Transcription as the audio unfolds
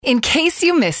In case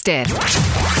you missed it,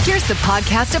 here's the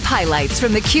podcast of highlights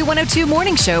from the Q102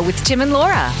 Morning Show with Tim and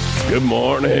Laura. Good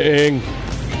morning.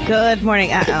 Good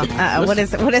morning. What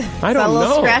is it? I don't know. A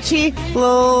little scratchy? A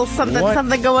little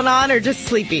something going on, or just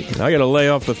sleepy? I got to lay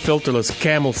off the filterless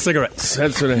Camel cigarettes.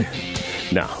 That's what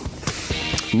No.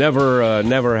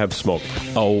 Never have smoked.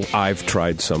 Oh, I've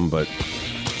tried some, but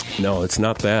no, it's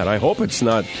not that. I hope it's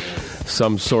not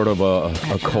some sort of a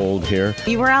cold here.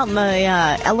 You were out in the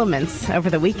elements over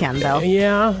the weekend, though.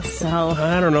 Yeah. So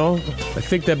I don't know. I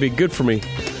think that'd be good for me.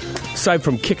 Aside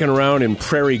from kicking around in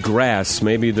prairie grass,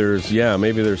 maybe there's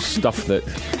stuff that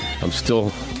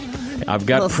I've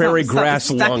got prairie grass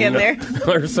lung in there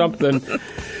or something.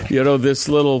 You know, this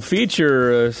little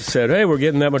feature said, hey, we're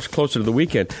getting that much closer to the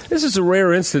weekend. This is a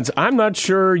rare instance. I'm not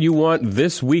sure you want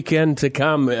this weekend to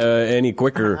come any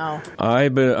quicker.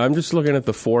 I'm just looking at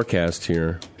the forecast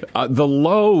here. The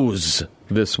lows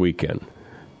this weekend.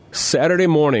 Saturday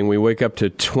morning, we wake up to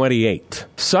 28.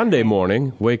 Sunday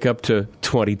morning, wake up to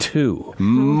 22.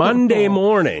 Monday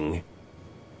morning,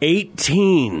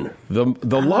 18.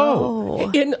 The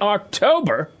low in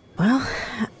October. Well,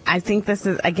 I think this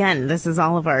is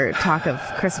all of our talk of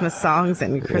Christmas songs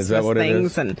and Christmas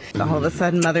things, and all of a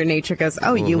sudden Mother Nature goes,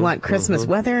 you want Christmas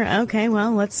weather? Okay,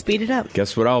 well, let's speed it up.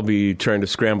 Guess what I'll be trying to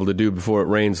scramble to do before it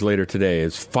rains later today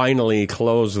is finally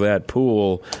close that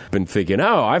pool. Been thinking,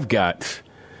 I've got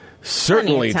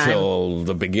certainly till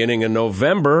the beginning of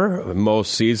November,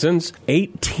 most seasons,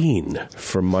 18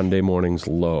 for Monday morning's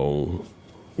low.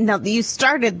 Now, you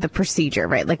started the procedure,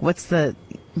 right? Like,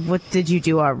 what did you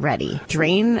do already?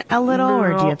 Drain a little,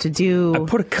 or do you have to I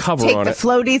put a cover take on the it.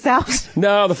 Floaties out?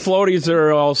 No, the floaties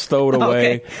are all stowed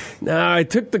away. Okay. No, I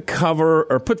took the cover,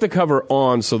 or put the cover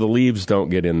on so the leaves don't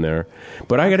get in there.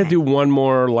 But I got to do one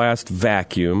more last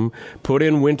vacuum, put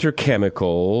in winter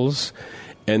chemicals,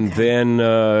 and then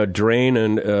drain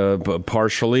and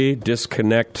partially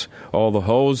disconnect all the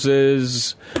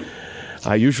hoses.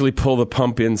 I usually pull the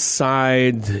pump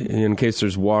inside in case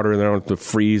there's water and I don't have to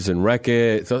freeze and wreck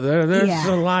it. So there's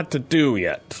a lot to do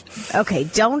yet. Okay,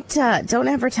 don't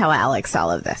ever tell Alex all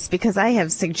of this, because I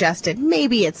have suggested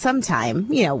maybe at some time,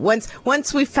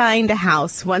 once we find a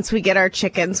house, once we get our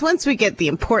chickens, once we get the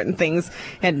important things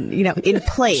and in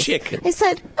place. Chicken. I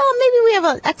said, maybe we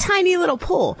have a tiny little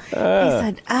pool. He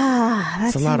said,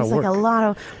 that seems like a lot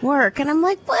of work. And I'm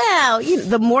like, well,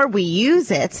 the more we use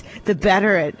it, the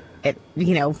better it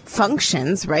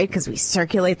functions, right? Because we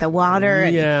circulate the water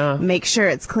and make sure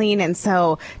it's clean. And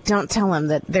so don't tell him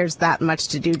that there's that much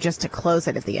to do just to close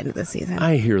it at the end of the season.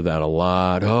 I hear that a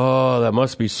lot. Oh, that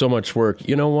must be so much work.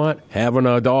 You know what? Having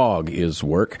a dog is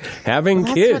work. Having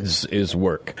kids is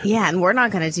work. Yeah, and we're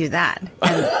not going to do that.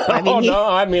 And,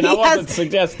 I wasn't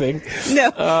suggesting.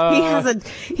 No,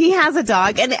 he has a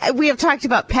dog, and we have talked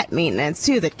about pet maintenance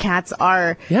too. That cats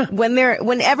are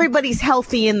when everybody's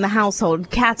healthy in the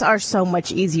household, cats are so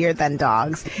much easier than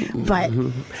dogs. But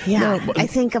I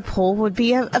think a pool would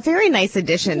be a very nice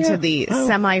addition to the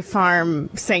semi-farm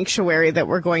sanctuary that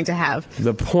we're going to have.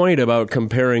 The point about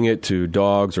comparing it to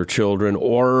dogs or children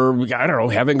or, I don't know,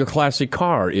 having a classic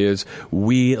car is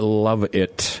we love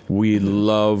it. We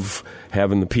love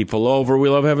having the people over. We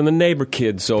love having the neighbor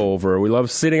kids over. We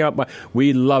love sitting out.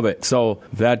 We love it. So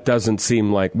that doesn't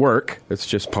seem like work. It's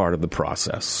just part of the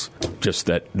process. Just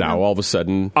that now all of a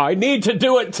sudden I need to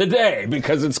do it today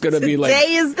because it's going to be like...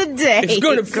 Today is the day. It's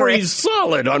going to freeze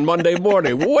solid on Monday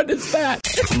morning. What is that?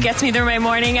 Gets me through my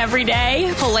morning every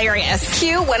day. Hilarious.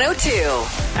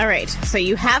 Q102. All right. So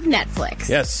you have Netflix.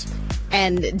 Yes.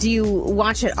 And do you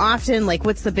watch it often? Like,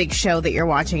 what's the big show that you're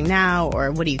watching now? Or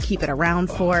what do you keep it around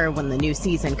for when the new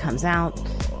season comes out?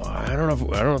 I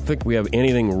don't think we have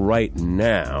anything right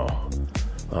now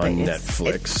on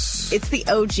Netflix. It's the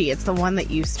OG. It's the one that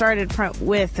you started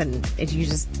with, and you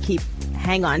just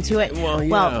hang on to it.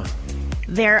 Well,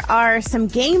 there are some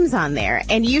games on there,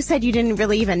 and you said you didn't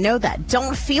really even know that.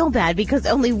 Don't feel bad, because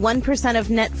only 1% of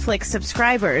Netflix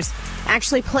subscribers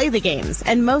actually play the games.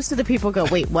 And most of the people go,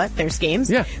 wait, what? There's games?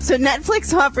 Yeah. So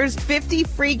Netflix offers 50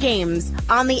 free games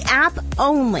on the app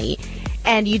only.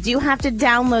 And you do have to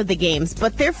download the games,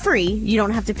 but they're free. You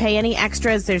don't have to pay any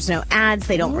extras. There's no ads.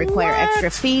 They don't require extra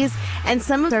fees. And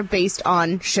some of them are based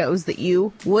on shows that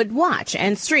you would watch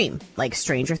and stream, like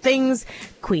Stranger Things,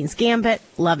 Queen's Gambit,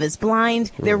 Love is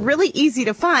Blind. They're really easy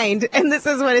to find. And this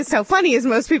is what is so funny is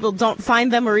most people don't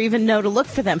find them or even know to look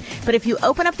for them. But if you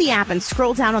open up the app and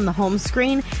scroll down on the home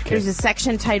screen, there's a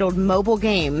section titled Mobile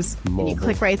Games. And you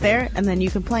click right there, and then you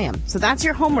can play them. So that's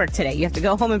your homework today. You have to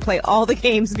go home and play all the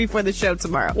games before the show show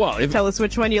tomorrow. Well, tell us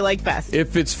which one you like best.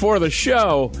 If it's for the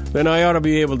show, then I ought to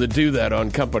be able to do that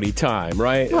on company time,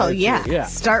 right? Well, yeah.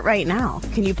 Start right now.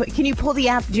 Can you pull the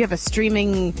app? Do you have a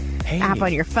streaming app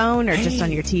on your phone or just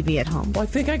on your TV at home? Well, I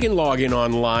think I can log in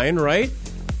online, right?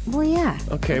 Well, yeah.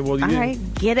 Okay, well, all right,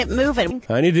 get it moving.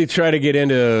 I need to try to get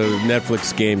into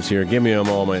Netflix games here. Give me a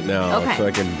moment now so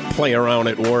I can play around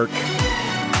at work.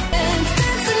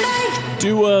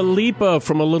 Dua Lipa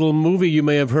from a little movie you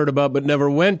may have heard about but never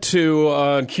went to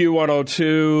on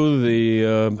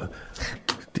Q102.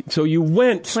 So you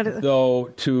went,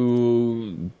 though,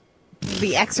 to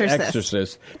The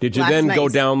Exorcist. Did you then go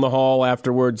down the hall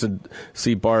afterwards and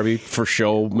see Barbie for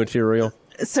show material?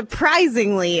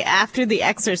 Surprisingly, after The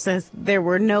Exorcist, there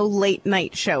were no late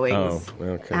night showings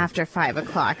after 5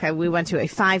 o'clock. We went to a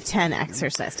 5:10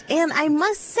 Exorcist. And I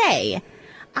must say,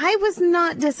 I was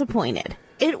not disappointed.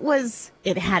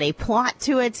 It had a plot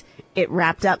to it. It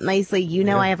wrapped up nicely.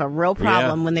 I have a real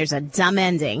problem when there's a dumb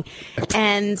ending.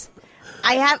 And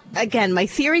my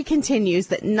theory continues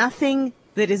that nothing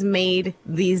that is made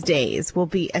these days will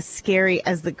be as scary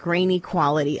as the grainy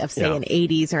quality of, say, an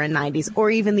 80s or a 90s, or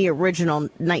even the original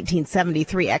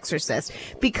 1973 Exorcist,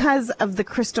 because of the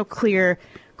crystal clear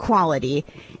quality.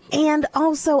 And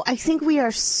also, I think we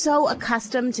are so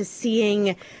accustomed to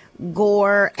seeing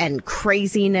gore and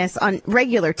craziness on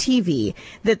regular TV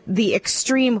that the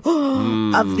extreme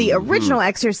of the original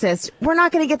Exorcist, we're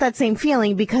not going to get that same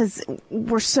feeling because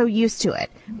we're so used to it.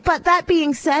 But that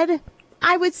being said,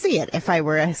 I would see it if I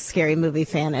were a scary movie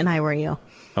fan and I were you.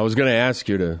 I was going to ask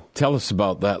you to tell us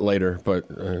about that later, but...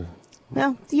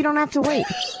 No, you don't have to wait.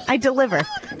 I deliver,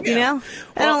 I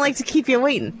don't like to keep you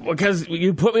waiting. Because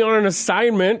you put me on an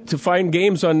assignment to find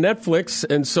games on Netflix,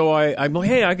 and so I'm like,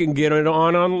 hey, I can get it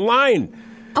online.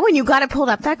 Oh, and you got it pulled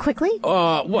up that quickly?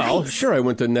 Sure. I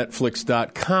went to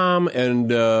Netflix.com,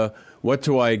 and what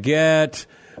do I get?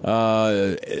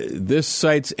 This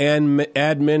site's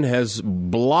admin has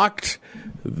blocked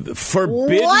the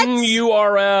forbidden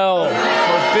URL.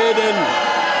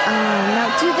 Forbidden.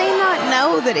 No, do they not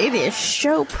know that it is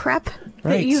show prep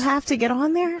that you have to get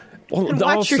on there and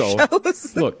watch your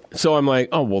shows? Look, so I'm like,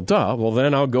 oh, well, duh. Well,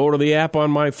 then I'll go to the app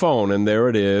on my phone, and there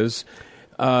it is.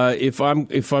 If I'm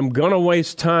gonna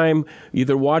waste time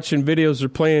either watching videos or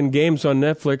playing games on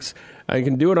Netflix, I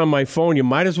can do it on my phone. You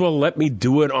might as well let me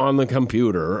do it on the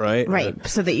computer, right? Right,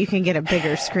 so that you can get a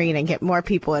bigger screen and get more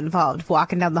people involved.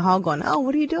 Walking down the hall, going, "Oh,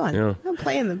 what are you doing?" Yeah. I'm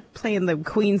playing the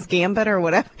Queen's Gambit or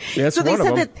whatever. Yeah, so they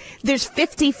said that there's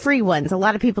 50 free ones. A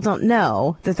lot of people don't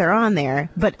know that they're on there,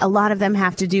 but a lot of them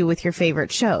have to do with your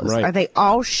favorite shows. Right. Are they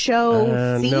all show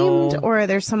themed, or are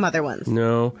there some other ones?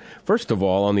 No. First of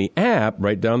all, on the app,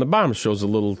 right down the bottom shows a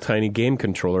little tiny game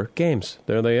controller. Games.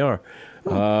 There they are.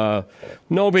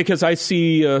 No, because I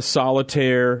see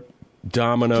solitaire,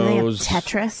 dominoes. Do they have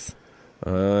Tetris? I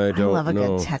love a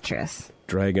know. good Tetris.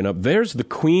 Dragging up. There's the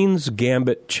Queen's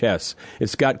Gambit chess.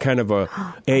 It's got kind of a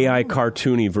AI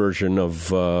cartoony version of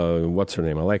what's her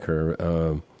name? I like her.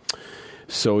 The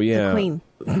Queen.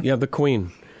 Yeah, the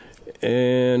Queen.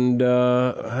 And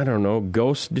I don't know,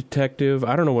 Ghost Detective.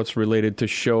 I don't know what's related to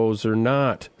shows or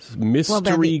not.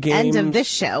 Mystery games. End of this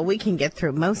show, we can get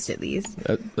through most of these.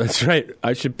 That's right.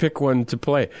 I should pick one to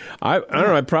play. I don't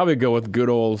know. I'd probably go with good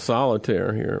old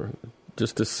solitaire here,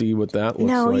 just to see what that looks like.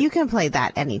 No, you can play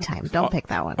that anytime. Don't pick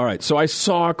that one. All right. So I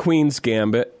saw Queen's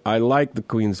Gambit. I like the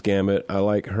Queen's Gambit. I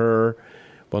like her.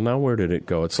 Well, now where did it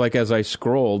go? It's like as I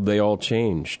scrolled, they all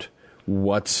changed.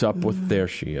 What's up with there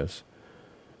she is?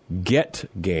 Get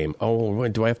game. Oh,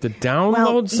 do I have to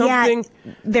download something?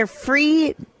 Yeah, they're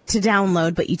free to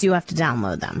download, but you do have to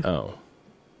download them. Oh.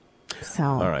 So.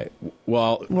 All right.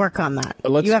 Well, work on that.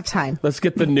 You have time. Let's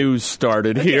get the news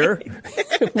started here.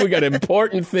 We got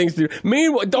important things to do.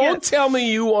 Meanwhile, don't tell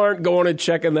me you aren't going and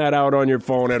checking that out on your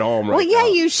phone at home right now. Well, yeah,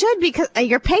 you should, because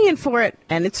you're paying for it,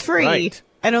 and it's free. Right.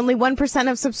 And only 1%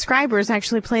 of subscribers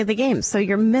actually play the game. So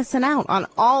you're missing out on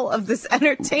all of this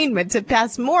entertainment to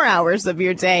pass more hours of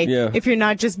your day if you're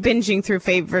not just binging through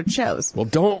favorite shows. Well,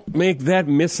 don't make that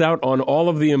miss out on all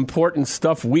of the important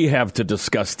stuff we have to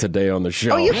discuss today on the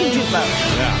show. Oh, you can do both.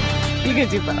 Yeah. You can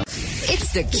do both.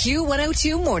 It's the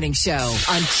Q102 Morning Show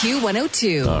on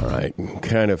Q102. All right.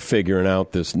 Kind of figuring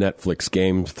out this Netflix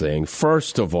game thing.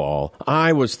 First of all,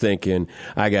 I was thinking,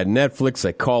 I got Netflix,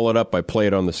 I call it up, I play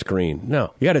it on the screen.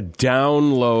 No. You got to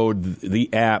download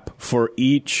the app for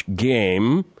each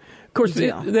game. Of course,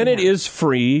 it is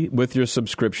free with your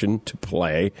subscription to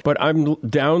play. But I'm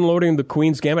downloading the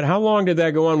Queen's Gambit. How long did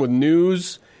that go on with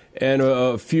news and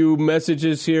a few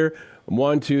messages here?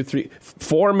 1, 2, 3,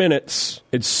 4 minutes.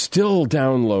 It's still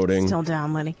downloading.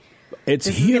 It's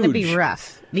huge. It's going to be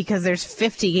rough. because there's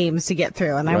 50 games to get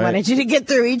through, and I wanted you to get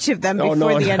through each of them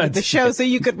before the end of the show so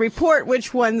you could report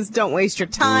which ones don't waste your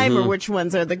time or which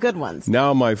ones are the good ones.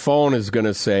 Now my phone is going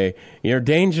to say, you're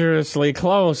dangerously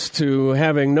close to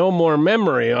having no more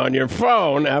memory on your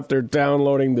phone after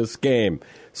downloading this game.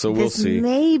 So we'll see. This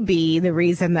may be the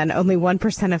reason that only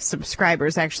 1% of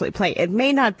subscribers actually play. It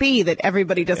may not be that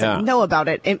everybody doesn't know about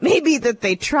it. It may be that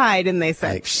they tried and they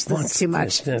said, this is too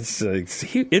much.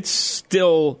 It's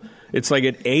still, it's like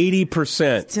at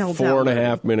 80%, Still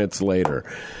 4.5 minutes later.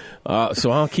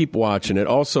 So I'll keep watching it.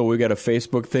 Also, we got a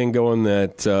Facebook thing going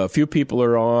that a few people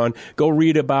are on. Go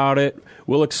read about it.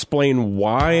 We'll explain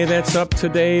why that's up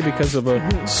today because of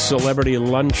a celebrity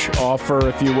lunch offer,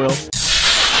 if you will.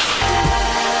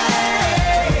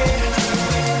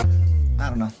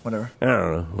 I don't know,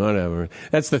 whatever.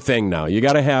 That's the thing now. You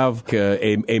got to have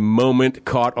a moment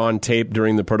caught on tape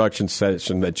during the production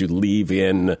session that you leave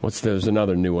in. There's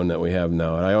another new one that we have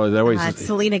now. It's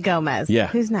Selena Gomez. Yeah.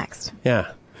 Who's next?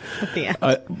 Yeah. At the end.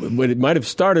 But it might have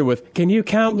started with, can you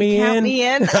count me in? Count me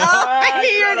in? Oh, I knew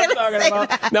you were going to say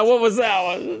that. Now, what was that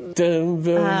one?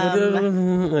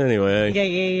 Anyway.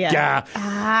 Yeah.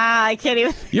 I can't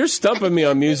even. You're stumping me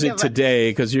on music today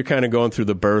because you're kind of going through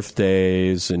the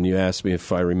birthdays, and you asked me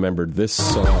if I remembered this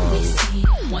song.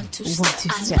 1 2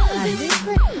 step.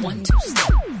 1 2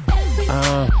 step.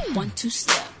 1 2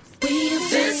 step.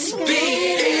 This beat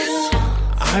is.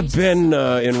 I've been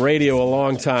in radio a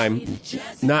long time.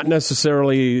 Not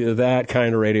necessarily that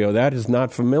kind of radio. That is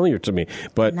not familiar to me.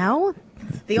 But no?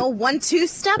 The old 1 2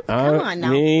 step? Come on now.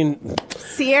 I mean,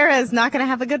 Sierra is not going to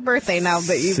have a good birthday now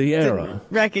that you didn't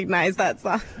recognize that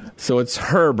song. So it's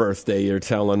her birthday, you're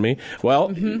telling me.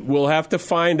 Well, we'll have to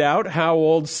find out how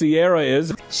old Sierra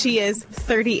is. She is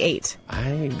 38.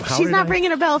 She's not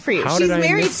ringing a bell for you. She's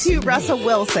married to Russell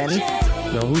Wilson.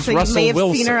 No, who's so Russell you may have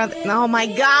Wilson? seen her oh, my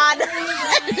God.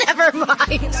 Never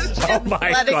mind. Oh,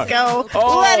 my Let God. it go.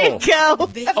 Oh. Let it go.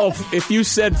 Oh, if you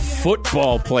said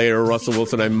football player Russell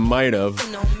Wilson, I might have.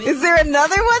 Is there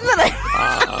another one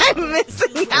that I'm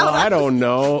missing out on? I don't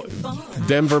know.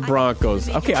 Denver Broncos.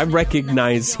 Okay, I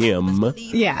recognize him.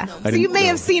 Yeah. So you may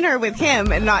have seen her with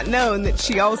him and not known that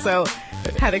she also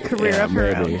had a career of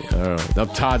her maybe. own. I don't know. Now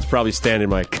Todd's probably standing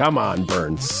by. Come on,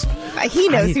 Burns. He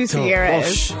knows who Sierra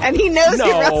is. And he knows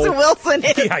who Russell Wilson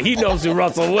is. Yeah, he knows who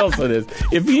Russell Wilson is.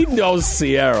 If he knows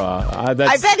Sierra, I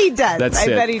bet he does. I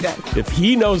bet he does. If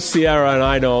he knows Sierra and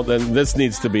I don't, then this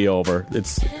needs to be over.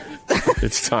 It's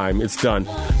time. It's done.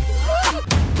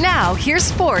 Now, here's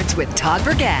sports with Todd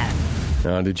Burgett.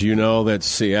 Now, did you know that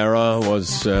Sierra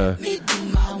was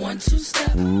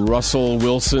Russell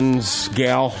Wilson's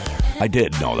gal? I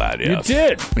did know that, yes. You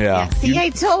did? Yeah. See, I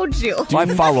told you. I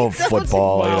follow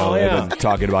football. Well, I've been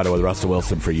talking about it with Russell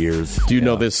Wilson for years. Do you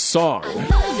know this song?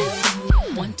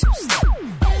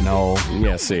 No.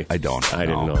 Yeah, see. I don't. I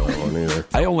didn't know that one either.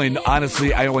 I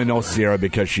only know Sierra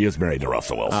because she is married to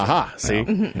Russell Wilson. Aha, see?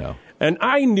 Yeah. And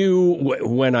I knew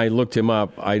when I looked him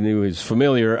up, I knew he was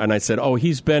familiar, and I said, oh,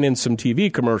 he's been in some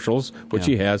TV commercials, which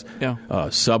he has. Yeah.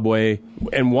 Subway.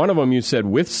 And one of them you said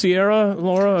with Sierra,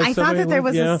 Laura? I thought that there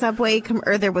was a Subway,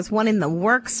 or there was one in the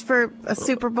works for a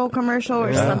Super Bowl commercial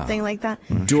or something like that.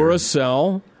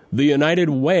 Duracell, The United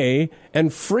Way, and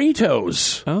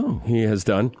Fritos. Oh. He has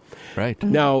done. Right.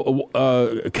 Now,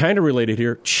 kind of related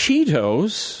here,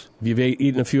 Cheetos. Have you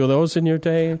eaten a few of those in your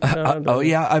day?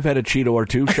 Yeah, I've had a Cheeto or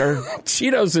two, sure.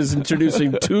 Cheetos is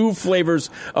introducing 2 flavors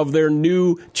of their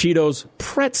new Cheetos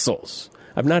pretzels.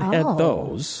 I've not had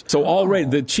those. So already,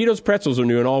 the Cheetos pretzels are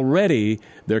new, and already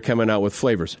they're coming out with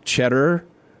flavors. Cheddar,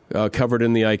 covered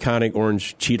in the iconic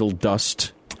orange Cheetle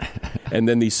dust. And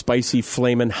then the spicy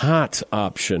flamin' hot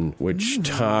option, which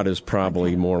Todd is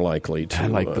probably more likely to. I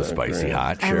like the spicy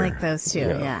hot, sure. I like those too,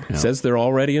 yeah. It says they're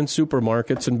already in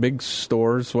supermarkets and big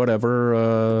stores,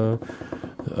 whatever.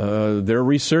 Their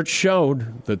research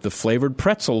showed that the flavored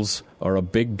pretzels are a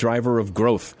big driver of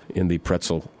growth in the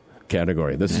pretzel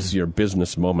category. This is your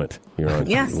business moment.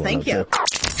 Yes, thank you.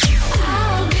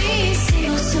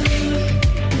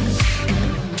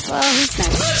 Well, who's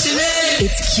next?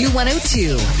 It's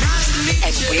Q102,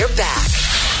 and we're back.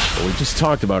 Well, we just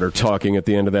talked about her talking at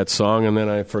the end of that song, and then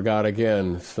I forgot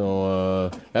again.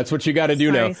 So that's what you got to do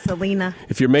now. Selena.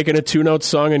 If you're making a 2-note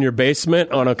song in your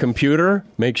basement on a computer,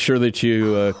 make sure that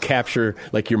you capture,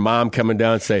 like your mom coming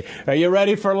down and say, "Are you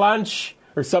ready for lunch?"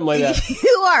 Or something like that.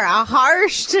 You are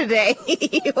harsh today.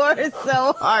 You are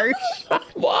so harsh.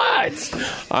 What?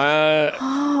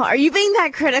 Are you being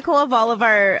that critical of all of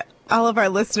our all of our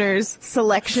listeners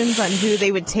selections on who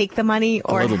they would take the money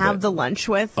or have the lunch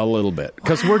with? A little bit.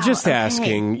 Because we're just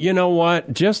asking, you know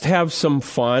what? Just have some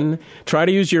fun. Try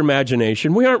to use your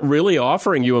imagination. We aren't really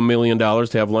offering you $1 million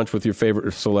to have lunch with your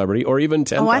favorite celebrity or even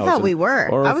 $10,000. Oh, I thought we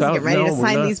were. I was getting ready to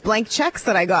sign these blank checks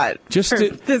that I got for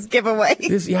this giveaway.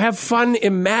 You have fun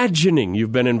imagining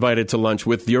you've been invited to lunch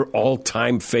with your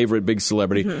all-time favorite big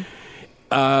celebrity.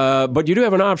 But you do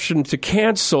have an option to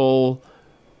cancel.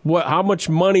 How much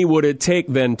money would it take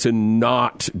then to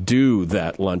not do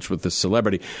that lunch with the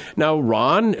celebrity? Now,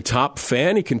 Ron, top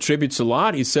fan, he contributes a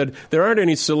lot. He said, there aren't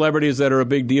any celebrities that are a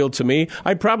big deal to me.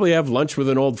 I'd probably have lunch with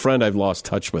an old friend I've lost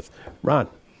touch with. Ron.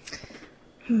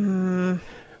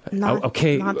 Not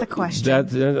the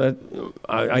question.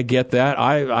 I get that.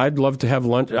 I'd love to have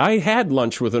lunch. I had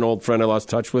lunch with an old friend I lost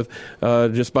touch with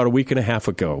just about a week and a half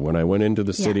ago when I went into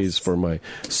the cities for my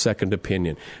second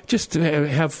opinion. Just to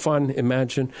have fun,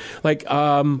 imagine. Like,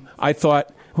 I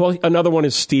thought, well, another one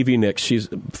is Stevie Nicks. She's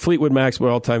Fleetwood Mac's my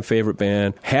all-time favorite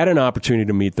band. Had an opportunity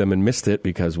to meet them and missed it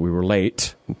because we were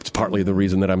late. It's partly the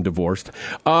reason that I'm divorced.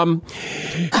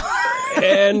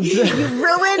 And you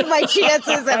ruined my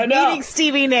chances of meeting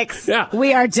Stevie Nicks. Yeah.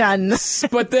 We are done.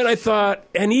 But then I thought,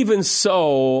 and even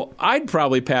so, I'd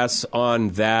probably pass on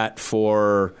that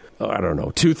for, I don't know,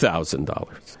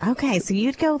 $2,000. Okay, so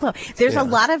you'd go low. There's a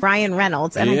lot of Ryan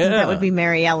Reynolds, and I think that would be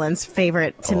Mary Ellen's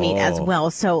favorite to meet as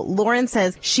well. So Lauren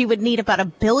says she would need about $1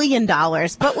 billion,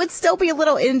 but would still be a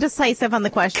little indecisive on the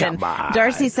question. Come on.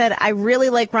 Darcy said, I really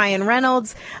like Ryan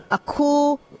Reynolds. A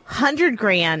cool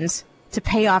 $100,000 to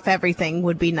pay off everything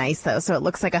would be nice, though. So it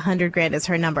looks like $100,000 is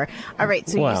her number. All right.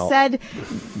 So you said,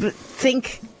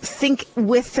 think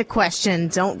with the question.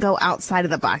 Don't go outside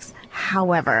of the box.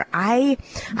 However, I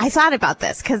thought about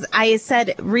this because I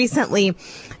said recently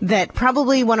that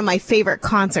probably one of my favorite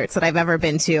concerts that I've ever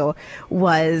been to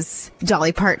was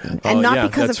Dolly Parton. And not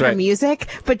because of her music,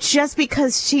 but just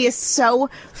because she is so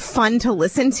fun to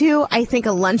listen to. I think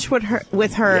a lunch with her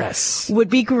would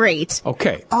be great.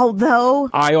 Okay. Although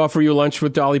I offer you lunch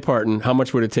with Dolly Parton, how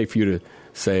much would it take for you to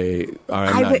say,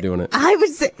 I'm not doing it? I would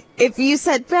say, if you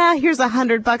said, here's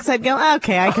 $100, I'd go,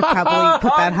 okay, I could probably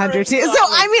put that 100 too. So,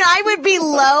 I mean, I would be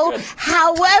low.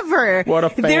 However, what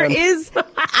a fan. There is,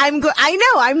 I'm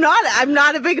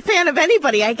not a big fan of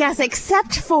anybody, I guess,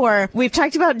 except for, we've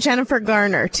talked about Jennifer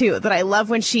Garner too, that I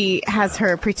love when she has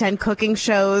her pretend cooking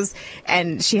shows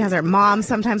and she has her mom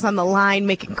sometimes on the line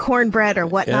making cornbread or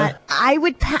whatnot.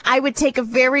 Yeah. I would take a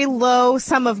very low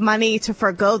sum of money to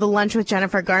forego the lunch with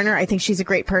Jennifer Garner. I think she's a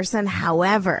great person.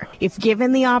 However, if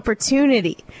given the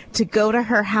opportunity to go to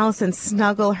her house and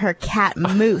snuggle her cat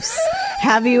Moose,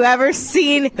 have you ever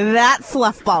seen that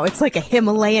fluff ball? It's like a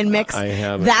Himalayan mix. I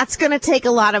haven't. That's going to take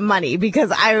a lot of money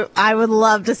because I would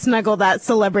love to snuggle that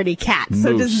celebrity cat. Moose.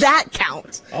 So does that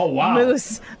count? Oh, wow.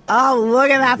 Moose. Oh, look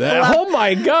at that fluff. Oh,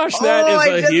 my gosh, that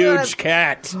is a huge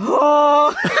cat.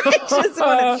 Oh, I just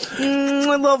want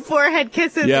to little forehead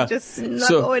kisses and just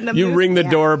snuggle into Moose. You ring the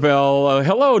doorbell.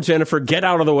 Hello, Jennifer. Get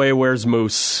out of the way. Where's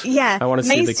Moose? Yeah. I want to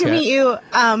see the cat. Nice to meet you,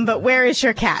 but where is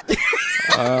your cat?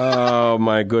 Oh,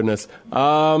 my goodness.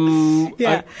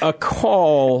 A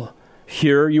call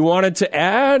here you wanted to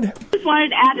add? I just wanted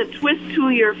to add a twist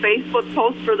to your Facebook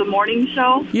post for the morning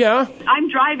show. Yeah. I'm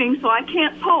driving, so I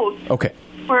can't post. Okay.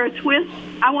 For a twist,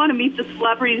 I want to meet the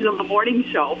celebrities of the morning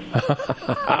show. You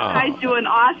guys do an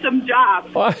awesome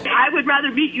job. What? I would rather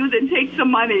meet you than take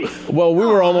some money. Well, we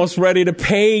were almost ready to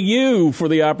pay you for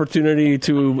the opportunity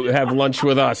to have lunch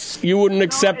with us. You wouldn't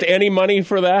accept any money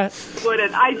for that?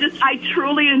 Wouldn't. I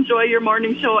truly enjoy your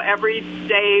morning show every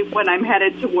day when I'm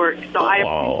headed to work. So I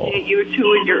appreciate you,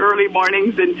 too, in your early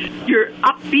mornings and your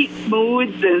upbeat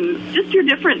moods and just your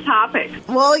different topics.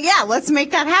 Well, yeah, let's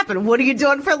make that happen. What are you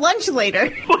doing for lunch later?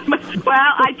 Well,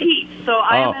 I teach, so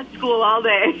I am at school all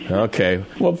day. Okay.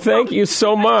 Well, thank you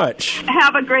so much.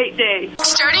 Have a great day.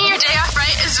 Starting your day off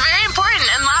right is very important,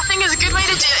 and laughing is a good way to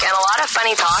do it. And a lot of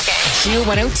funny talking.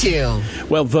 Q102.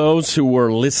 Well, those who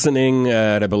were listening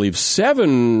at, I believe,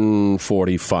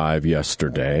 7:45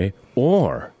 yesterday,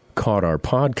 or caught our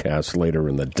podcast later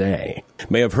in the day,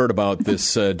 may have heard about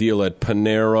this deal at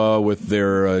Panera with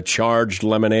their charged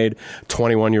lemonade.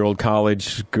 21-year-old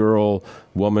college girl,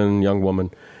 young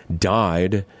woman,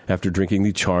 died after drinking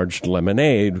the charged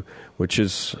lemonade, which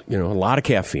is, a lot of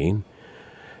caffeine.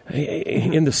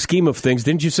 In the scheme of things,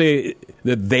 didn't you say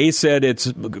that they said it's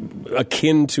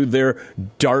akin to their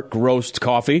dark roast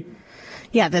coffee?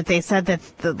 Yeah, that they said that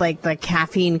the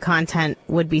caffeine content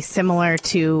would be similar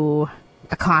to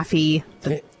a coffee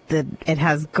that it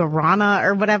has guarana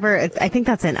or whatever. I think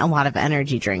that's in a lot of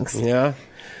energy drinks. Yeah.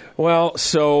 Well,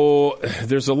 so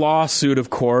there's a lawsuit, of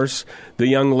course. The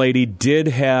young lady did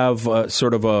have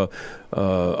sort of a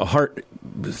heart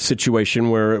situation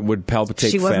where it would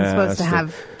palpitate. She wasn't fast supposed to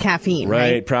have caffeine,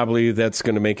 right? Probably that's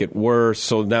going to make it worse.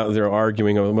 So now they're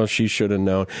arguing, well, she should have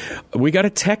known. We got a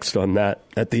text on that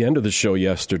at the end of the show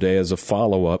yesterday as a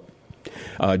follow-up.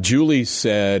 Julie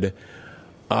said,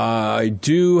 I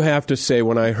do have to say,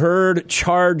 when I heard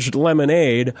charged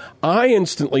lemonade, I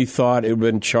instantly thought it had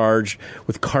been charged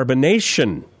with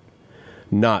carbonation,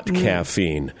 not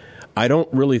caffeine. I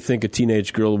don't really think a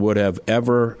teenage girl would have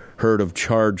ever heard of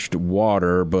charged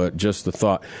water, but just the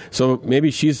thought. So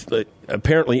maybe she's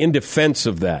apparently in defense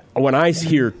of that. When I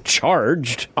hear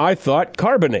charged, I thought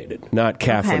carbonated, not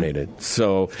caffeinated. Okay.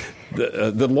 So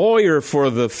the lawyer for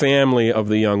the family of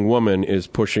the young woman is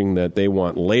pushing that they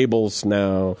want labels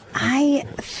now. I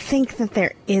think that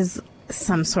there is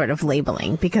some sort of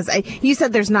labeling, because you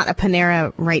said there's not a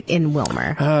Panera right in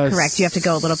Wilmer, correct? You have to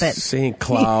go a little bit. St.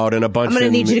 Cloud and a bunch of... I'm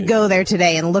going to need you to go there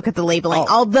today and look at the labeling.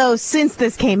 Although, since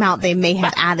this came out, they may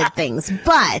have added things.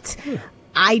 But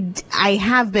I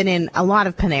have been in a lot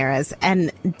of Paneras,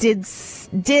 and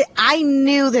I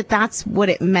knew that that's what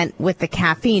it meant with the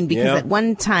caffeine, because at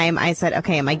one time I said,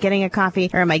 okay, am I getting a coffee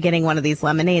or am I getting one of these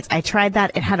lemonades? I tried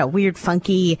that. It had a weird,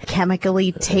 funky,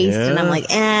 chemically taste, and I'm like,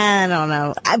 I don't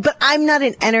know. But I'm not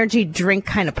an energy drink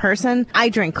kind of person. I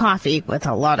drink coffee with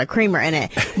a lot of creamer in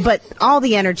it, but all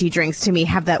the energy drinks to me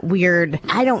have that weird,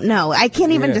 I don't know. I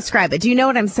can't even describe it. Do you know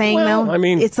what I'm saying, Mel? I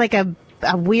mean, it's like a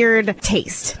weird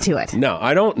taste to it. No,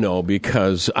 I don't know,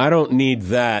 because I don't need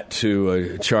that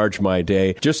to charge my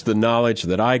day. Just the knowledge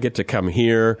that I get to come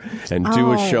here and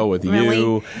do a show with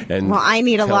you. And I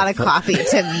need a lot of coffee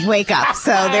to wake up,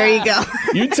 so there you go.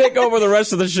 You take over the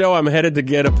rest of the show. I'm headed to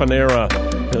get a Panera.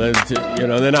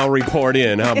 Then I'll report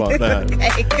in. How about that?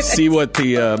 Okay. See what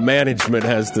the management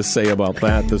has to say about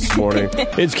that this morning.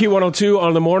 It's Q102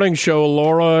 on the morning show.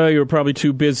 Laura, you were probably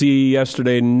too busy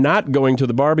yesterday not going to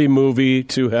the Barbie movie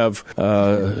to have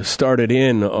started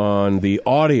in on the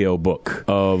audio book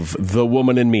of The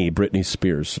Woman in Me, Britney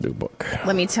Spears' new book.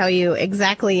 Let me tell you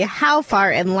exactly how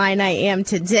far in line I am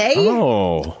today.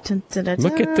 Oh,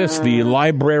 look at this. The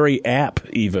library app,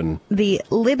 even. The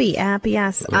Libby app,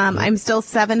 yes. I'm still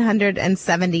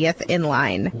 770th in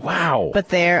line. Wow. But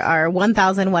there are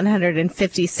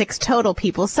 1,156 total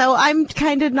people, so I'm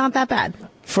kind of not that bad.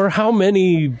 For how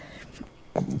many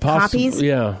copies?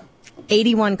 Yeah.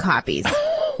 81 copies.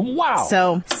 Wow.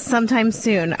 So sometime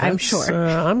soon, I'm sure.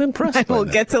 I'm impressed. I will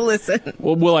get to listen.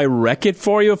 Well, will I wreck it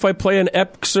for you if I play an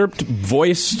excerpt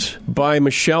voiced by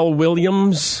Michelle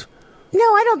Williams? No,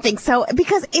 I don't think so,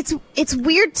 because it's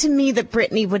weird to me that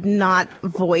Britney would not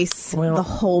voice the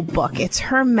whole book. It's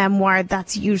her memoir.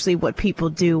 That's usually what people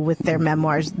do with their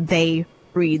memoirs. They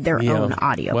read their own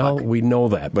audiobook. Well, we know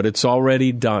that, but it's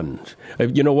already done.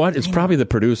 You know what? It's probably the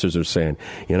producers are saying,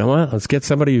 you know what? Let's get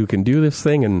somebody who can do this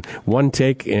thing in one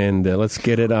take, and let's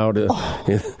get it out. Maybe.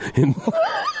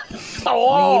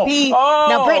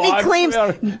 Now,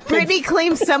 Britney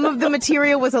claims some of the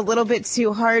material was a little bit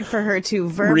too hard for her to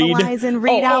verbalize and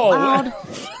read out loud.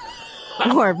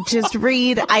 Or just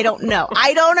read. I don't know.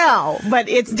 But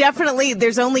it's definitely,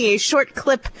 there's only a short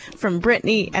clip from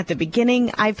Britney at the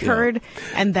beginning, I've heard,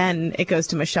 and then it goes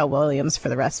to Michelle Williams for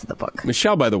the rest of the book.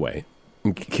 Michelle, by the way,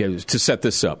 to set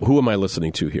this up, who am I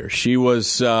listening to here? She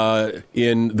was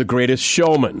in The Greatest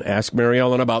Showman. Ask Mary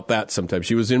Ellen about that sometime.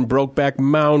 She was in Brokeback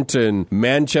Mountain,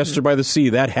 Manchester by the Sea,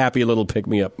 that happy little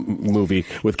pick-me-up movie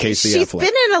with Casey Affleck.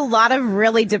 She's been in a lot of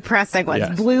really depressing ones.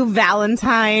 Yes. Blue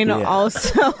Valentine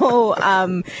also.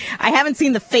 I haven't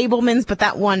seen The Fabelmans, but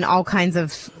that won all kinds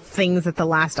of things at the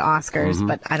last Oscars,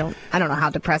 but I don't know how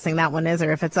depressing that one is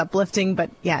or if it's uplifting, but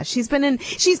yeah, she's kind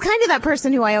of that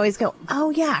person who I always go, oh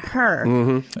yeah,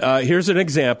 her. Here's an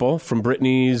example from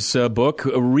Britney's book,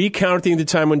 recounting the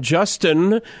time when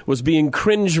Justin was being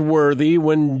cringeworthy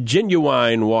when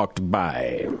Genuine walked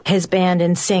by. His band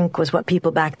NSYNC was what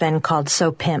people back then called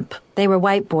So Pimp. They were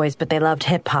white boys, but they loved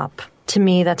hip-hop. To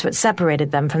me, that's what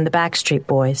separated them from the Backstreet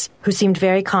Boys, who seemed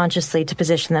very consciously to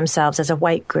position themselves as a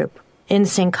white group.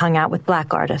 NSYNC hung out with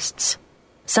black artists.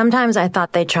 Sometimes I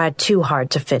thought they tried too hard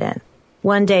to fit in.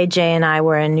 One day, Jay and I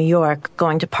were in New York,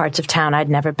 going to parts of town I'd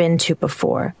never been to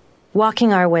before.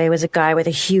 Walking our way was a guy with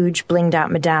a huge, blinged-out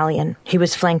medallion. He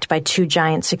was flanked by 2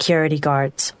 giant security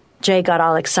guards. Jay got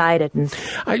all excited and...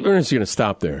 I'm just going to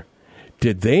stop there.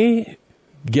 Did they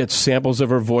get samples of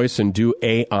her voice and do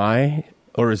AI?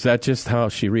 Or is that just how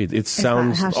she reads? It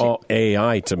sounds all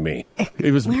AI to me.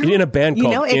 It was in a band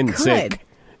called NSYNC.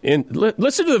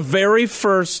 Listen to the very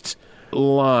first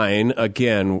line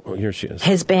again. Here she is.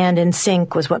 His band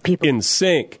NSYNC was what people...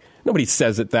 NSYNC. Nobody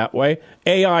says it that way.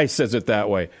 AI says it that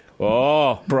way.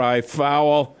 Oh, Bri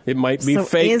Fowl. It might be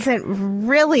fake. Is it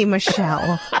really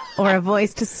Michelle or a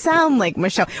voice to sound like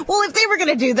Michelle? Well, if they were going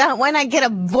to do that, why not get a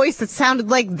voice that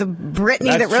sounded like the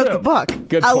Britney that wrote the book?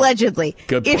 Good point. Allegedly.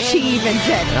 Good if point. she even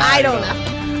did. I don't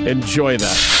know. Enjoy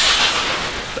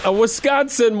that. A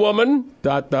Wisconsin woman. ...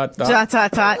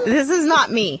 This is not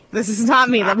me.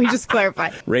 Let me just clarify.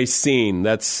 Racine.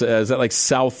 That's is that like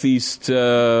southeast?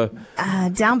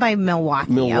 Down by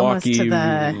Milwaukee. Almost to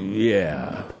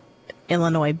the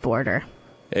Illinois border.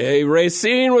 A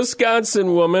Racine,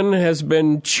 Wisconsin woman has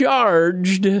been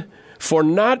charged for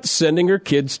not sending her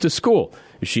kids to school.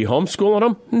 Is she homeschooling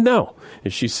them? No.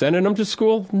 Is she sending them to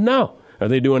school? No. Are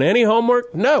they doing any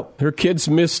homework? No. Her kids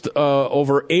missed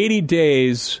over 80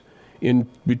 days in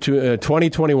between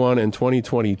 2021 and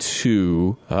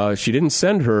 2022. She didn't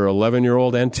send her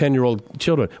 11-year-old and 10-year-old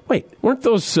children. Wait, weren't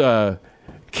those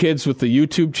kids with the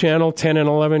YouTube channel, 10 and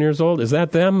 11 years old? Is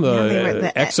that them?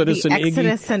 The Exodus and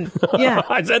Iggy?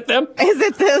 Yeah. Is that them? Is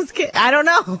it those kids? I don't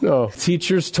know. No.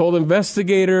 Teachers told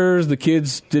investigators the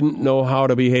kids didn't know how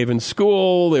to behave in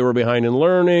school. They were behind in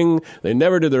learning. They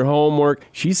never did their homework.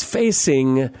 She's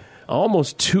facing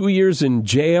almost 2 years in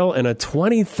jail and a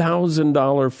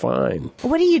 $20,000 fine.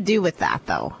 What do you do with that,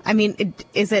 though? I mean,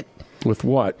 is it... With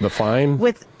what? The fine?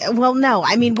 Well, no.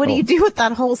 I mean, what do you do with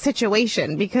that whole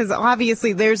situation? Because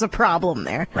obviously there's a problem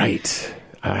there. Right.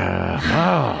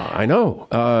 I know.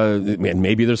 And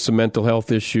maybe there's some mental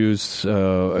health issues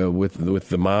with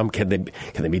the mom. Can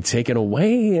they be taken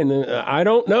away? And I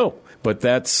don't know. But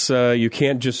that's you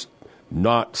can't just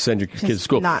not send your kids to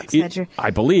school. I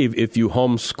believe if you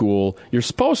homeschool, you're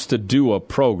supposed to do a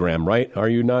program, right? Are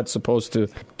you not supposed to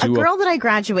do a girl that I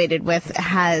graduated with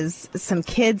has some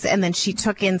kids, and then she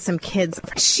took in some kids.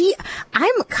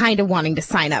 I'm kind of wanting to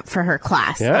sign up for her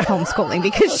class of homeschooling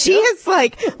because she is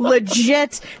like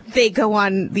legit. They go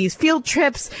on these field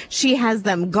trips. She has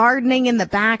them gardening in the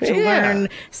back to learn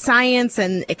science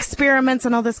and experiments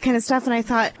and all this kind of stuff. And I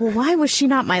thought, well, why was she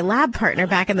not my lab partner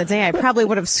back in the day? I probably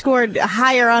would have scored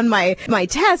higher on my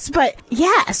test. But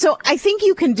yeah, so I think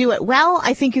you can do it well.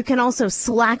 I think you can also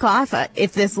slack off.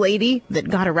 If this lady that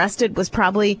got arrested was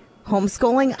probably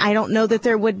homeschooling, I don't know that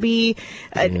there would be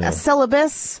a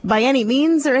syllabus by any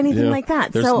means or anything like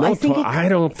that. So I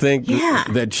don't think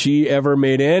that she ever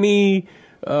made any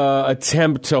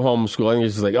attempt to homeschool. I think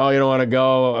it's like, oh, you don't want to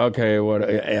go? Okay, what?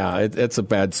 Yeah, it's a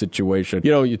bad situation.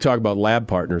 You know, you talk about lab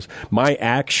partners. My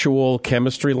actual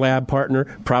chemistry lab partner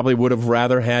probably would have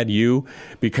rather had you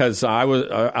because I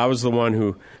was the one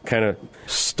who kind of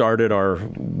started our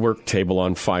work table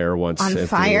on fire once. On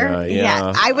fire?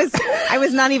 Yeah. I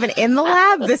was not even in the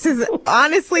lab. This is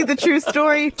honestly the true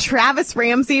story. Travis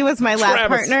Ramsey was my lab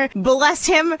partner. Bless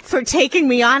him for taking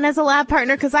me on as a lab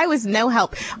partner because I was no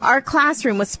help. Our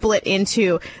classroom was split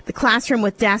into the classroom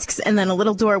with desks and then a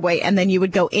little doorway, and then you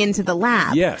would go into the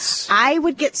lab. Yes. I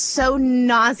would get so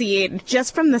nauseated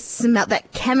just from the smell,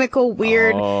 that chemical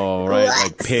weird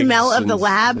smell of the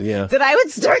lab, that I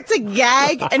would start to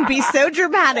gag and be so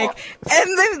dramatic.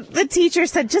 And the teacher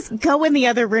said, just go in the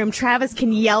other room. Travis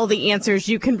can yell the answers.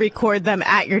 You can record them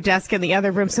at your desk in the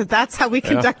other room. So that's how we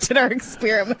conducted our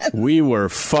experiments. We were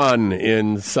fun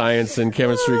in science and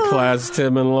chemistry class,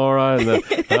 Tim and Laura. And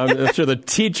I'm sure the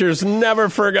teachers never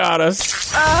forgot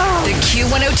us. The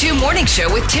Q102 Morning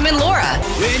Show with Tim and Laura.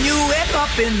 When you wake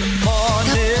up in the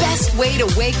morning. The best way to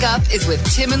wake up is with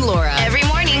Tim and Laura. Every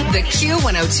morning. The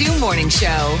Q102 Morning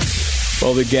Show.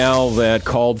 Well, the gal that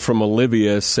called from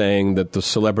Olivia saying that the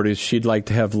celebrities she'd like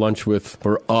to have lunch with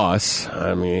were us.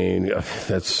 I mean,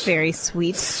 that's very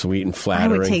sweet. Sweet and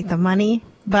flattering. I would take the money,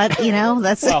 but,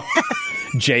 that's... Well,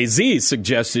 Jay-Z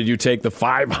suggested you take the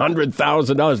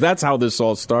 $500,000. That's how this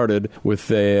all started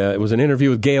with it was an interview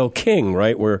with Gayle King,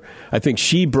 right, where I think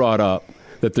she brought up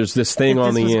that there's this thing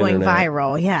on the internet. This was going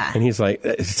viral, yeah. And he's like,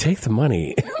 take the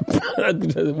money.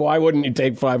 Why wouldn't you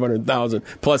take $500,000?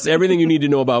 Plus, everything you need to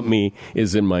know about me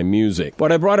is in my music.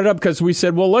 But I brought it up because we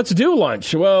said, well, let's do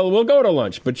lunch. Well, we'll go to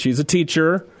lunch. But she's a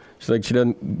teacher. She's like, she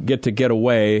doesn't get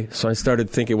away. So I started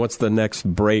thinking, what's the next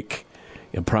break?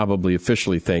 And probably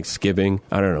officially Thanksgiving.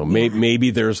 I don't know.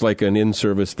 Maybe there's like an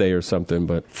in-service day or something,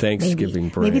 but Thanksgiving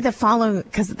break. Maybe the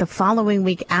following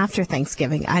week after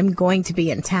Thanksgiving, I'm going to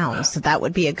be in town, so that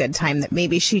would be a good time. That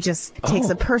maybe she just takes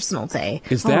a personal day.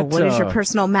 What is your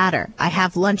personal matter? I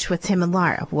have lunch with Tim and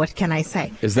Laura. What can I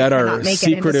say? Is that our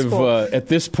secretive, at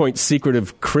this point,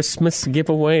 secretive Christmas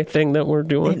giveaway thing that we're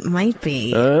doing? It might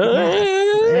be.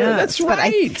 That's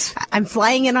right. But I'm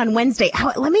flying in on Wednesday.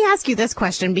 Let me ask you this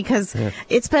question because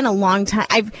it's been a long time.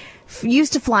 I've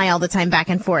used to fly all the time back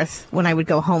and forth when I would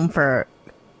go home for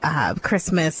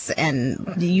Christmas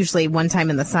and usually one time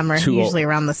in the summer, usually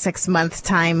around the 6-month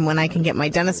time when I can get my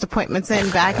dentist appointments in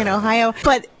back in Ohio.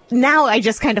 But now I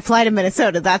just kind of fly to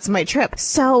Minnesota. That's my trip.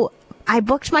 So I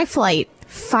booked my flight.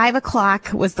 5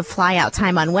 o'clock was the fly out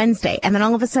time on Wednesday. And then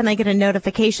all of a sudden I get a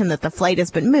notification that the flight has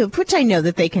been moved, which I know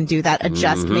that they can do that,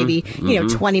 adjust maybe,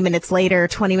 20 minutes later,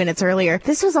 20 minutes earlier.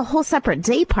 This was a whole separate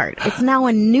day part. It's now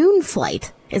a noon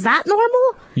flight. Is that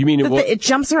normal? You mean it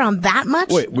jumps around that much?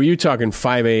 Wait, were you talking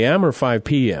 5 a.m. or 5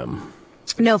 p.m.?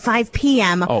 No, 5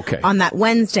 p.m. on that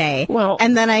Wednesday. Well,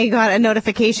 and then I got a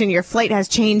notification your flight has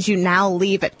changed. You now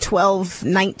leave at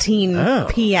 12:19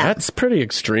 p.m. That's pretty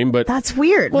extreme, but that's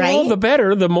weird, right? Well, the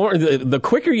better, the more, the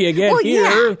quicker you get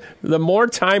here, the more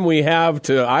time we have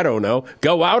to, I don't know,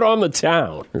 go out on the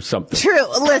town or something. True.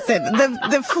 Listen,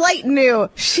 the flight knew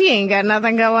she ain't got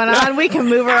nothing going on. We can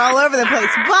move her all over the place.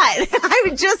 But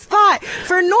I just thought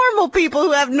for normal people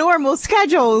who have normal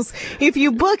schedules, if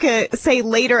you book a, say,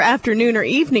 later afternoon or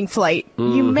evening flight,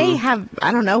 you may have,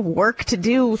 I don't know, work to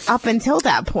do up until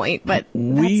that point, but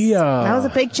that was a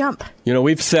big jump.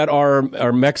 We've set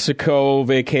our Mexico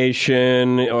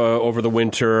vacation over the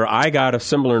winter. I got a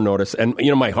similar notice, and,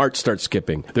 my heart starts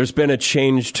skipping. There's been a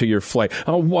change to your flight.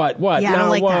 Oh, what? Yeah, now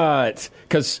like what?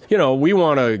 Because, we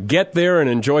want to get there and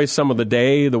enjoy some of the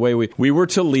day the way we were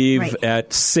to leave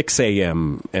at 6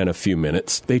 a.m. and a few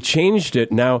minutes. They changed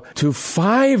it now to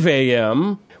 5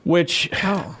 a.m., which...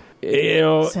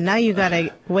 So now you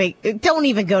gotta wait. Don't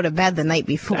even go to bed the night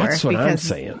before. That's what I'm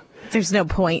saying. There's no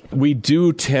point. We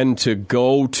do tend to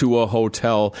go to a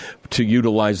hotel to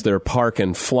utilize their park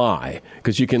and fly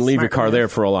because you can leave your car there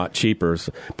for a lot cheaper.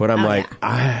 But I'm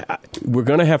we're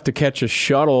going to have to catch a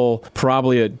shuttle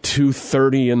probably at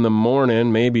 2:30 in the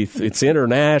morning. Maybe it's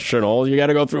international. You got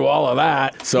to go through all of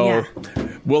that. So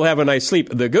we'll have a nice sleep.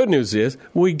 The good news is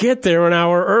we get there an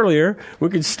hour earlier. We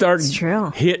can start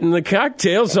hitting the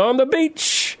cocktails on the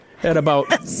beach at about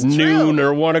noon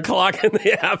or 1 o'clock in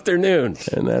the afternoon.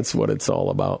 And that's what it's all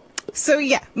about. So,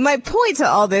 my point to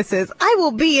all this is I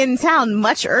will be in town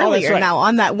much earlier now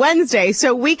on that Wednesday,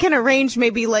 so we can arrange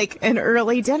maybe like an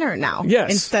early dinner now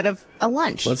instead of a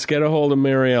lunch. Let's get a hold of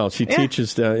Marielle. She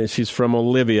teaches, she's from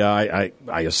Olivia.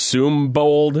 I assume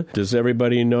Bold. Does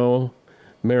everybody know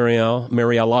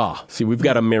Mariella? See, we've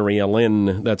got a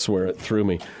Mariellin. That's where it threw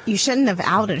me. You shouldn't have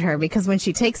outed her because when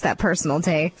she takes that personal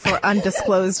day for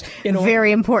undisclosed,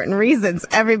 very important reasons,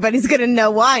 everybody's going to know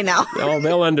why now. Oh,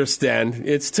 they'll understand.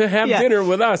 It's to have dinner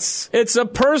with us. It's a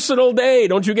personal day.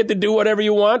 Don't you get to do whatever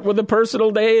you want with a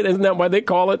personal day? Isn't that why they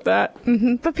call it that?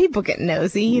 Mm-hmm. But people get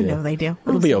nosy. You know they do.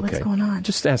 It'll be okay. What's going on?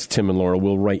 Just ask Tim and Laura.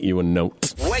 We'll write you a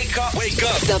note. Wake up.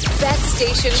 The best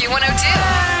station,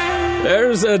 Q102.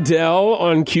 There's Adele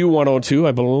on Q102.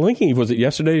 I believe, was it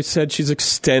yesterday, said she's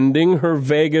extending her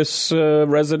Vegas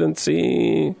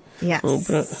residency.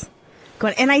 Yes.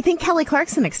 And I think Kelly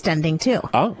Clarkson extending, too.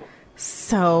 Oh.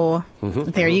 So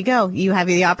there you go. You have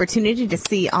the opportunity to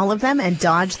see all of them and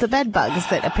dodge the bed bugs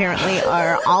that apparently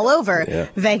are all over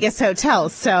Vegas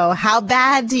hotels. So how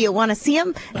bad do you want to see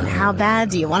them? And how bad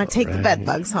do you want to take the bed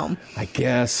bugs home? I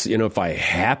guess, if I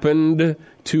happened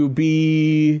to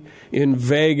be in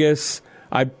Vegas,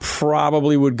 I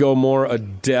probably would go more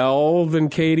Adele than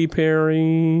Katy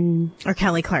Perry. Or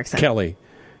Kelly Clarkson. Kelly.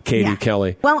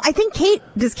 Well, I think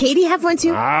does Katie have one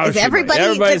too? Is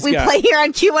everybody that we play here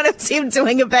on Q102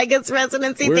 doing a Vegas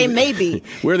residency? They may be.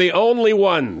 We're the only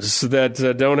ones that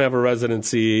don't have a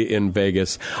residency in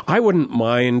Vegas. I wouldn't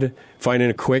mind finding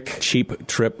a quick, cheap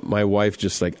trip. My wife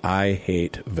I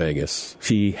hate Vegas.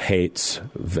 She hates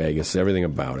Vegas, everything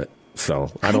about it.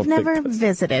 So I've never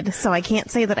visited, so I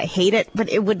can't say that I hate it, but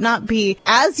it would not be,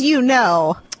 as you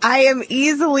know, I am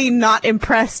easily not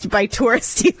impressed by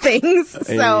touristy things.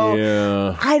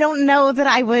 So I don't know that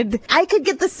I could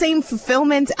get the same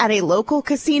fulfillment at a local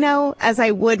casino as I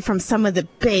would from some of the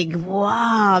big,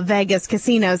 Vegas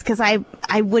casinos, because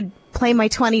I would play my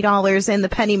 $20 in the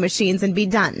penny machines and be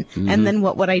done. Mm-hmm. And then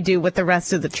what would I do with the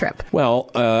rest of the trip? Well,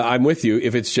 I'm with you.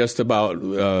 If it's just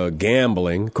about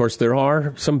gambling, of course, there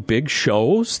are some big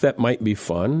shows that might be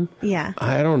fun. Yeah.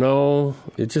 I don't know.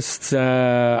 It just,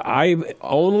 I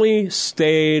only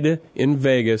stayed in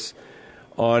Vegas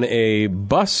on a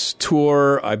bus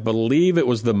tour. I believe it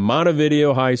was the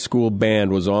Montevideo High School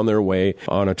band was on their way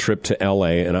on a trip to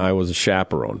L.A., and I was a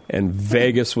chaperone. And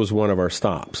Vegas was one of our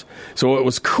stops. So it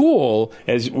was cool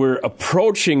as we're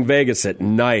approaching Vegas at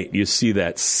night. You see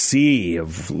that sea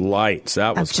of lights.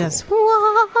 That was just,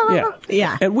 cool.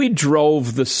 Yeah. And we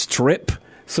drove the Strip.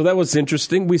 So that was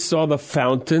interesting. We saw the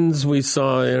fountains. We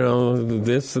saw,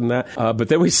 this and that. But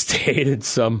then we stayed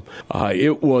at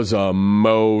it was a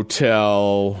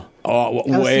motel Way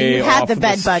so you had off the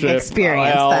bed bug ship.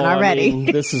 experience then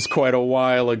already. This is quite a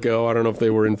while ago. I don't know if they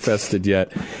were infested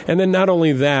yet. And then not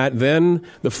only that, then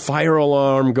the fire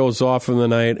alarm goes off in the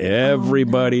night.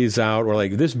 Everybody's out. We're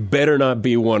like, this better not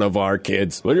be one of our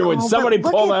kids. Would somebody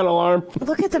pull that alarm?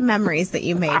 Look at the memories that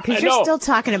you made, because you're still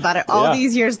talking about it all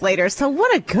these years later. So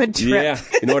what a good trip. Yeah.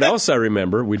 You know what else I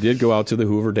remember? We did go out to the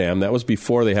Hoover Dam. That was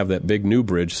before they have that big new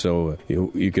bridge, so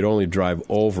you could only drive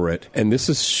over it. And this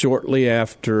is shortly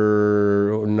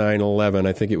after 9/11.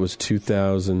 I think it was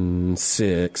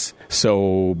 2006.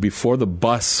 So before the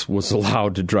bus was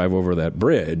allowed to drive over that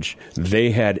bridge,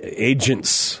 they had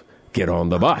agents get on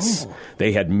the bus.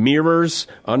 They had mirrors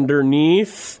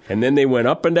underneath, and then they went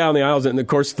up and down the aisles. And, of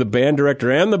course, the band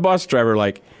director and the bus driver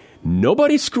like,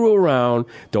 nobody screw around.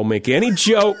 Don't make any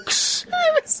jokes.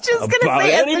 I was just going to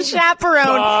say, as the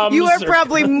chaperone, you are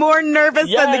probably more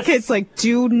nervous than the kids. Like,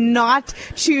 do not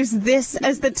choose this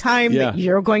as the time that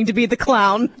you're going to be the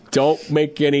clown. Don't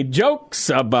make any jokes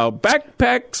about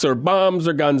backpacks or bombs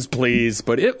or guns, please.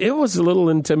 But it was a little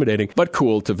intimidating, but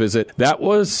cool to visit. That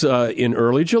was in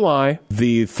early July.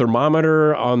 The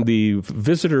thermometer on the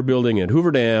visitor building at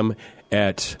Hoover Dam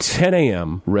at 10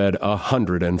 a.m. read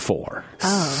 104.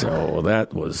 So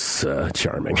that was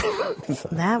charming.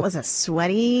 That was a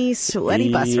sweaty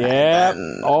bus ride. Yeah,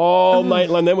 all night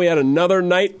long. Then we had another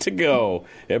night to go.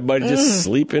 Everybody just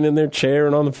sleeping in their chair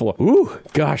and on the floor. Ooh,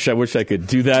 gosh, I wish I could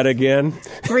do that again.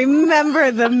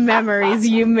 Remember the memories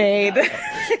you made.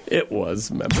 It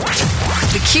was memorable.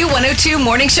 The Q102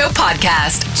 Morning Show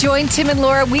podcast. Join Tim and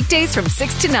Laura weekdays from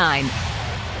 6 to 9.